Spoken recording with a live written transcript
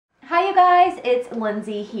guys, it's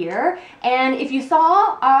Lindsay here, and if you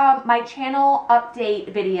saw my channel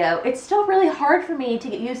update video, it's still really hard for me to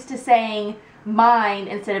get used to saying mine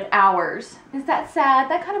instead of ours. Is that sad?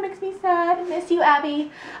 That kind of makes me sad. I miss you,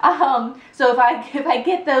 Abby. So if I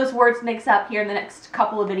get those words mixed up here in the next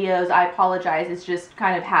couple of videos, I apologize. It's just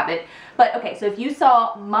kind of habit. But okay, so if you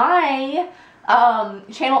saw my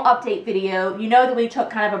channel update video, you know that we took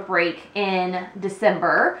kind of a break in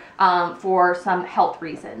December for some health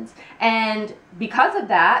reasons, and because of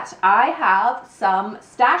that I have some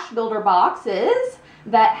stash builder boxes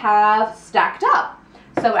that have stacked up.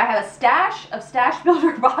 So I have a stash of stash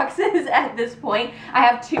builder boxes at this point. I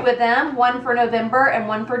have two of them, one for November and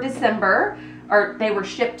one for December, or they were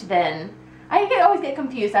shipped then. I always get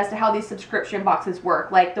confused as to how these subscription boxes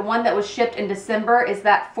work. Like the one that was shipped in December, is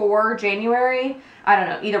that for January? I don't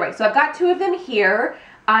know. Either way. So I've got two of them here.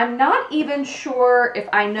 I'm not even sure if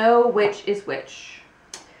I know which is which.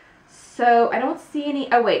 So I don't see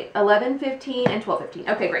any. Oh wait, 11/15 and 12/15.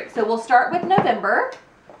 Okay, great. So we'll start with November.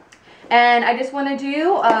 And I just want to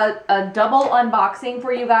do a double unboxing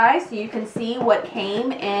for you guys so you can see what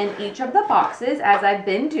came in each of the boxes as I've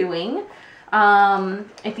been doing.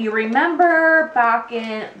 If you remember back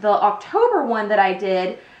in the October one that I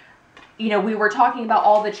did, you know, we were talking about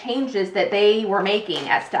all the changes that they were making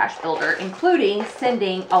at Stash Builder, including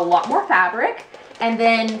sending a lot more fabric and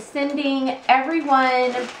then sending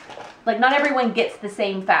everyone, like not everyone gets the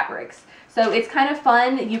same fabrics. So it's kind of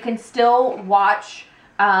fun. You can still watch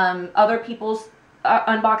other people's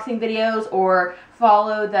unboxing videos or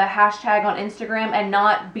follow the hashtag on Instagram and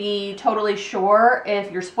not be totally sure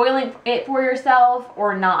if you're spoiling it for yourself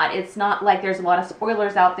or not. It's not like there's a lot of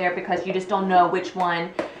spoilers out there because you just don't know which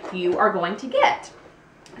one you are going to get.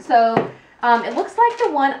 So it looks like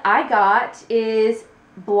the one I got is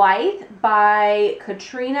Blythe by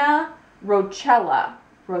Katrina Rochella.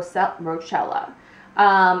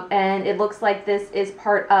 And it looks like this is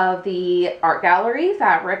part of the Art Gallery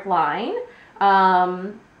fabric line.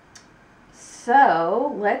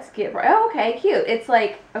 So let's get right. Oh, okay, cute. It's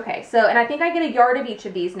like, okay, so, and I think I get a yard of each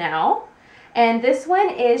of these now. And this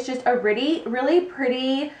one is just a really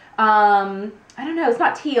pretty, I don't know, it's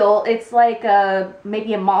not teal. It's like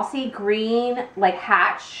maybe a mossy green, like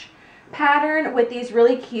hatch pattern with these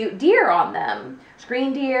really cute deer on them.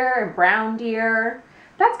 Green deer and brown deer.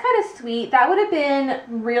 That's kind of sweet. That would have been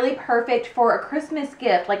really perfect for a Christmas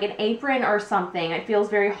gift, like an apron or something. It feels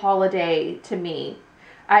very holiday to me.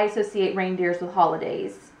 I associate reindeers with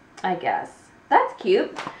holidays, I guess. That's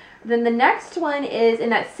cute. Then the next one is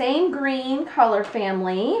in that same green color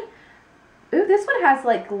family. Ooh, this one has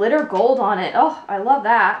like glitter gold on it. Oh, I love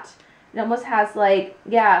that. It almost has like,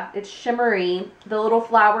 yeah, it's shimmery. The little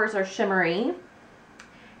flowers are shimmery.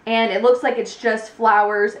 And it looks like it's just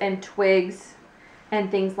flowers and twigs and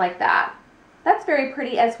things like that. That's very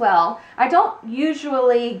pretty as well. I don't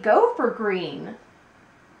usually go for green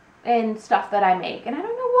and stuff that I make, and I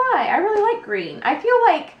don't know why. I really like green. I feel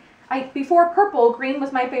like before purple, green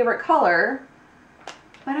was my favorite color,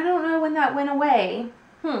 but I don't know when that went away.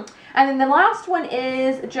 And then the last one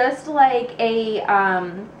is just like a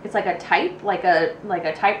it's like a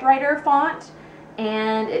typewriter font,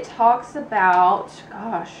 and it talks about,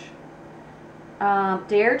 gosh,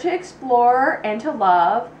 dare to explore and to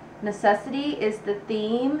love. Necessity is the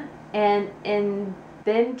theme, and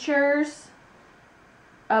adventures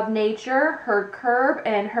of nature, her curb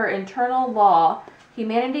and her internal law.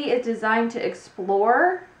 Humanity is designed to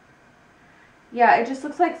explore. Yeah, it just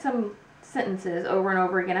looks like some sentences over and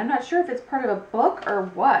over again. I'm not sure if it's part of a book or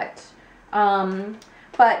what.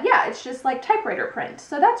 But yeah, it's just like typewriter print.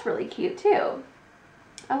 So that's really cute too.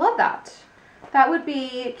 I love that. That would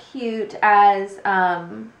be cute as,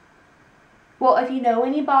 well, if you know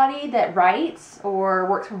anybody that writes or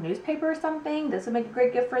works for a newspaper or something, this would make a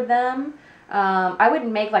great gift for them. I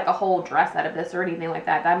wouldn't make like a whole dress out of this or anything like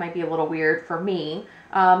that. That might be a little weird for me.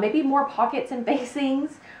 Maybe more pockets and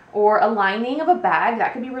facings or a lining of a bag.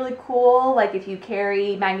 That could be really cool. Like if you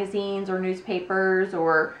carry magazines or newspapers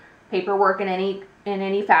or paperwork in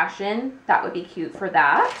any fashion, that would be cute for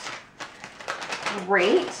that.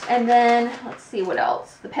 Great. And then let's see what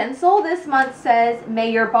else. The pencil this month says,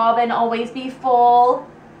 "May your bobbin always be full."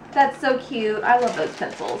 That's so cute. I love those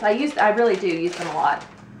pencils. I really do use them a lot.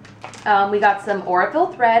 We got some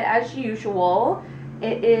Aurifil thread as usual.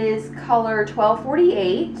 It is color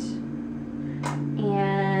 1248.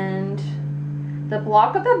 And the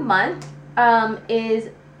block of the month is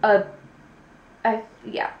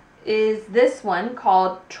is this one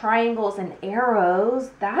called Triangles and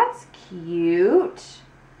Arrows. That's cute.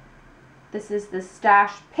 This is the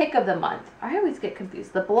stash pick of the month. I always get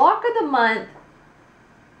confused. The block of the month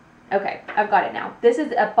Okay, I've got it now. This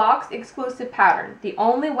is a box exclusive pattern. The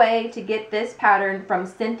only way to get this pattern from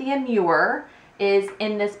Cynthia Muir is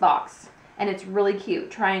in this box. And it's really cute,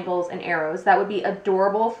 triangles and arrows. That would be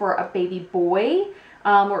adorable for a baby boy,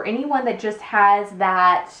 or anyone that just has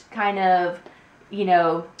that kind of, you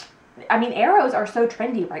know, I mean, arrows are so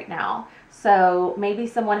trendy right now. So maybe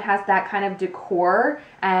someone has that kind of decor,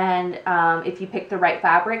 and if you pick the right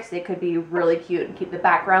fabrics, it could be really cute and keep the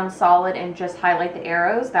background solid and just highlight the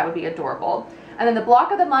arrows. That would be adorable. And then the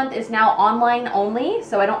block of the month is now online only,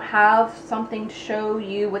 so I don't have something to show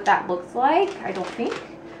you what that looks like, I don't think.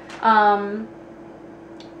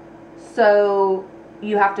 So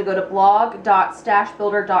you have to go to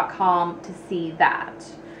blog.stashbuilder.com to see that.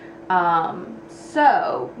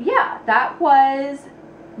 So yeah, that was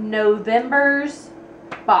November's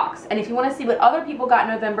box. And if you want to see what other people got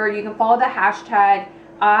in November, you can follow the hashtag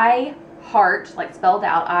IHEART, like spelled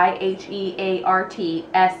out, IHEART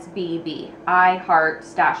IHEART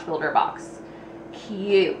Stash Builder box.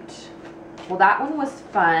 Cute. Well, that one was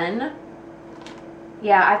fun.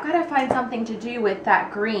 Yeah, I've got to find something to do with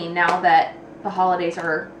that green now that the holidays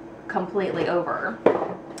are completely over.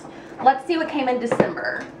 Let's see what came in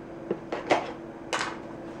December.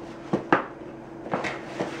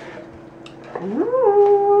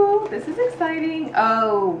 Ooh, this is exciting.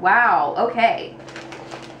 Oh, wow. Okay.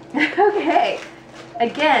 Okay.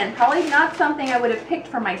 Again, probably not something I would have picked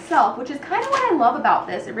for myself, which is kind of what I love about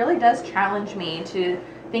this. It really does challenge me to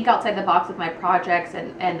think outside the box with my projects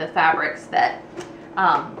and the fabrics that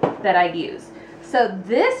I use. So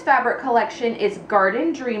this fabric collection is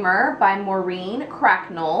Garden Dreamer by Maureen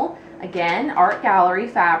Cracknell. Again, Art Gallery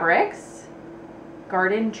Fabrics.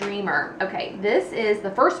 Garden Dreamer. Okay, this is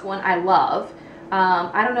the first one I love.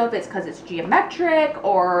 I don't know if it's because it's geometric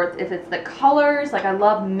or if it's the colors. Like, I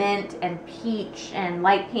love mint and peach and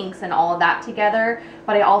light pinks and all of that together,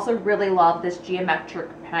 but I also really love this geometric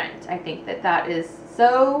print. I think that that is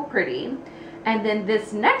so pretty. And then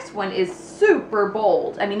this next one is super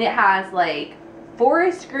bold. I mean, it has like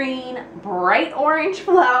forest green, bright orange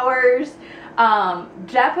flowers.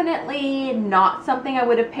 Definitely not something I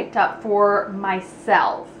would have picked up for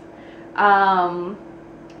myself.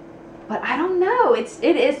 But I don't know. It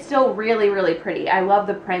is still really, really pretty. I love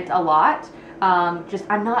the print a lot. Just,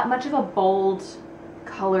 I'm not much of a bold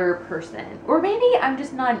color person. Or maybe I'm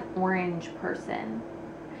just not an orange person.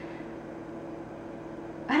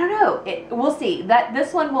 I don't know. We'll see.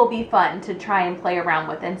 This one will be fun to try and play around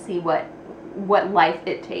with and see what life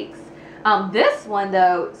it takes. This one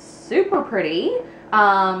though, super pretty.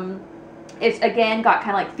 It's again got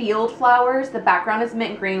kind of like field flowers. The background is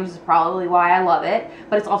mint green, which is probably why I love it.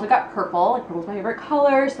 But it's also got purple. Like, purple's my favorite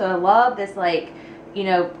color, so I love this, like, you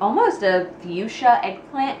know, almost a fuchsia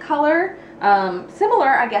eggplant color. Similar,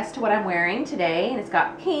 I guess, to what I'm wearing today. And it's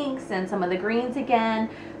got pinks and some of the greens again.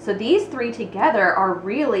 So these three together are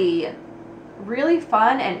really, really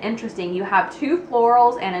fun and interesting. You have two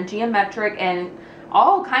florals and a geometric and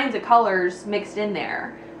all kinds of colors mixed in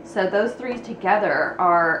there. So those three together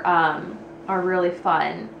are really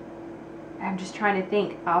fun. I'm just trying to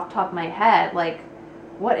think off the top of my head, like,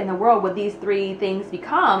 what in the world would these three things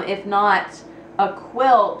become if not a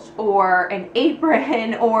quilt or an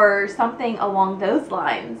apron or something along those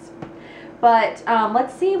lines. But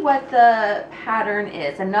let's see what the pattern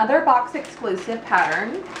is. Another box exclusive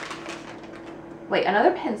pattern. Wait,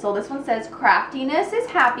 another pencil. This one says craftiness is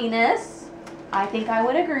happiness. I think I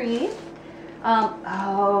would agree.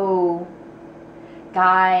 Oh,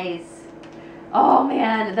 guys. Oh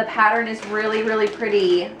man, the pattern is really, really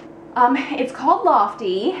pretty. It's called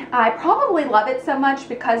Lofty. I probably love it so much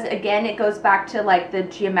because, again, it goes back to like the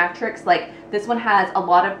geometrics. Like, this one has a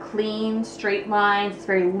lot of clean, straight lines. It's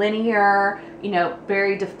very linear, you know,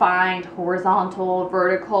 very defined, horizontal,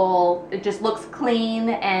 vertical. It just looks clean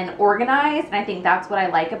and organized, and I think that's what I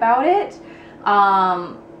like about it.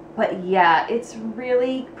 But yeah, it's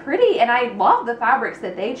really pretty, and I love the fabrics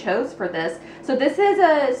that they chose for this. So this is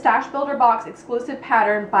a Stash Builder Box exclusive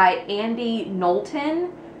pattern by Andy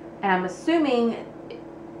Knowlton, and I'm assuming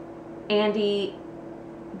Andy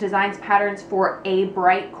designs patterns for A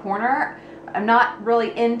Bright Corner. I'm not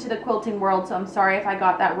really into the quilting world, so I'm sorry if I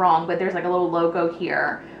got that wrong, but there's like a little logo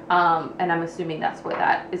here, and I'm assuming that's what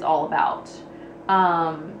that is all about.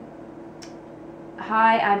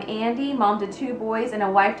 Hi, I'm Andy, mom to 2 boys and a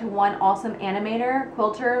wife to 1 awesome animator,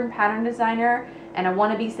 quilter, and pattern designer, and a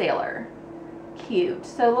wannabe sailor. Cute.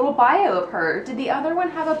 So a little bio of her. Did the other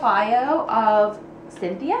one have a bio of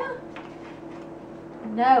Cynthia?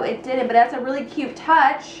 No, it didn't, but that's a really cute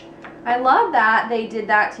touch. I love that they did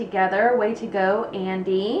that together. Way to go,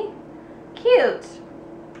 Andy. Cute.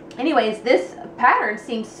 anyways, this pattern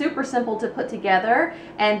seems super simple to put together,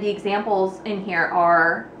 and the examples in here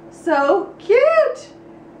are so cute.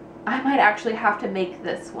 I might actually have to make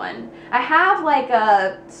this one. I have like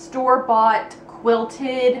a store-bought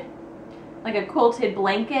quilted, like a quilted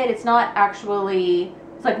blanket. It's not actually,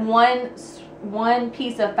 it's like one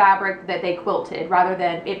piece of fabric that they quilted rather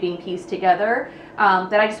than it being pieced together,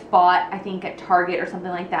 that I just bought, I think at Target or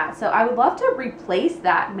something like that. So I would love to replace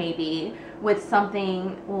that maybe with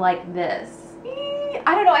something like this.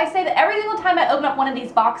 I don't know, I say that every single time I open up one of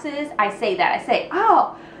these boxes, I say that. I say,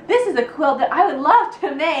 oh, this is a quilt that I would love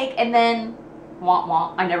to make, and then womp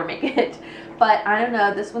womp, I never make it. But I don't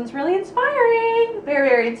know, this one's really inspiring. Very,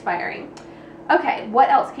 very inspiring. Okay, what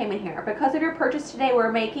else came in here? Because of your purchase today,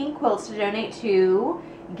 we're making quilts to donate to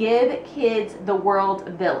Give Kids the World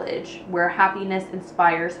Village, where happiness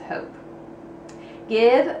inspires hope.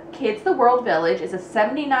 Give Kids the World Village is a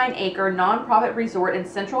 79-acre nonprofit resort in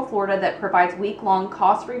Central Florida that provides week-long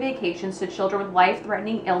cost-free vacations to children with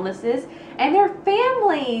life-threatening illnesses and their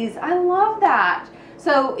families. I love that.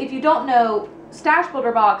 So if you don't know, Stash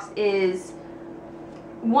Builder Box is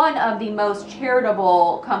one of the most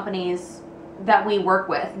charitable companies that we work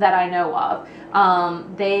with that I know of.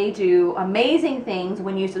 They do amazing things.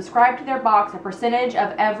 When you subscribe to their box, a percentage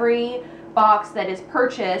of every box that is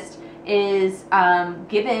purchased is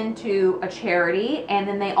given to a charity, and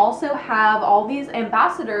then they also have all these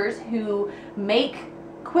ambassadors who make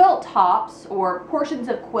quilt tops or portions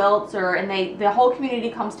of quilts, and the whole community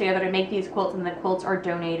comes together to make these quilts, and the quilts are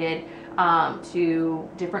donated to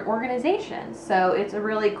different organizations. So it's a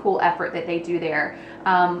really cool effort that they do there.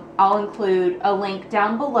 I'll include a link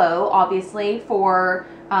down below, obviously, for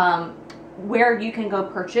where you can go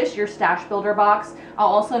purchase your Stash Builder Box. I'll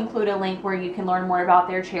also include a link where you can learn more about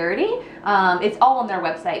their charity. It's all on their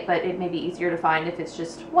website, but it may be easier to find if it's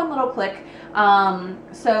just one little click.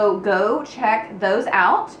 So go check those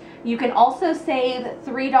out. You can also save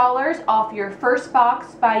 $3 off your first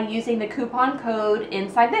box by using the coupon code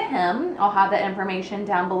inside the hem. I'll have that information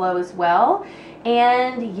down below as well.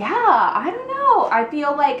 And yeah, I don't know. I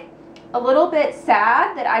feel like a little bit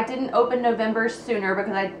sad that I didn't open November sooner,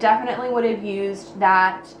 because I definitely would have used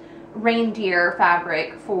that reindeer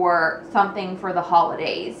fabric for something for the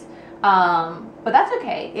holidays. But that's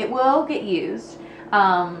okay. It will get used.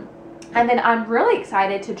 And then I'm really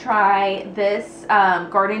excited to try this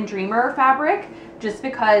Garden Dreamer fabric, just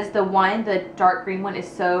because the dark green one is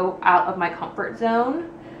so out of my comfort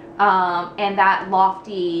zone. And that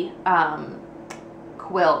lofty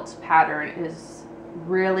quilt pattern is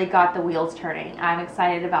really got the wheels turning. I'm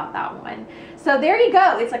excited about that one. So there you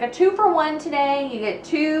go. It's like a 2-for-1 today. You get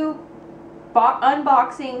 2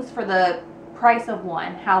 unboxings for the price of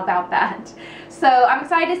 1. How about that? So I'm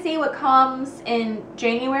excited to see what comes in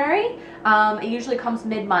January. It usually comes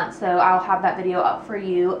mid-month, so I'll have that video up for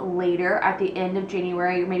you later at the end of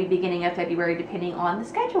January or maybe beginning of February, depending on the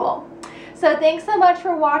schedule. So thanks so much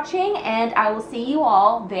for watching, and I will see you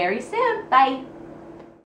all very soon. Bye.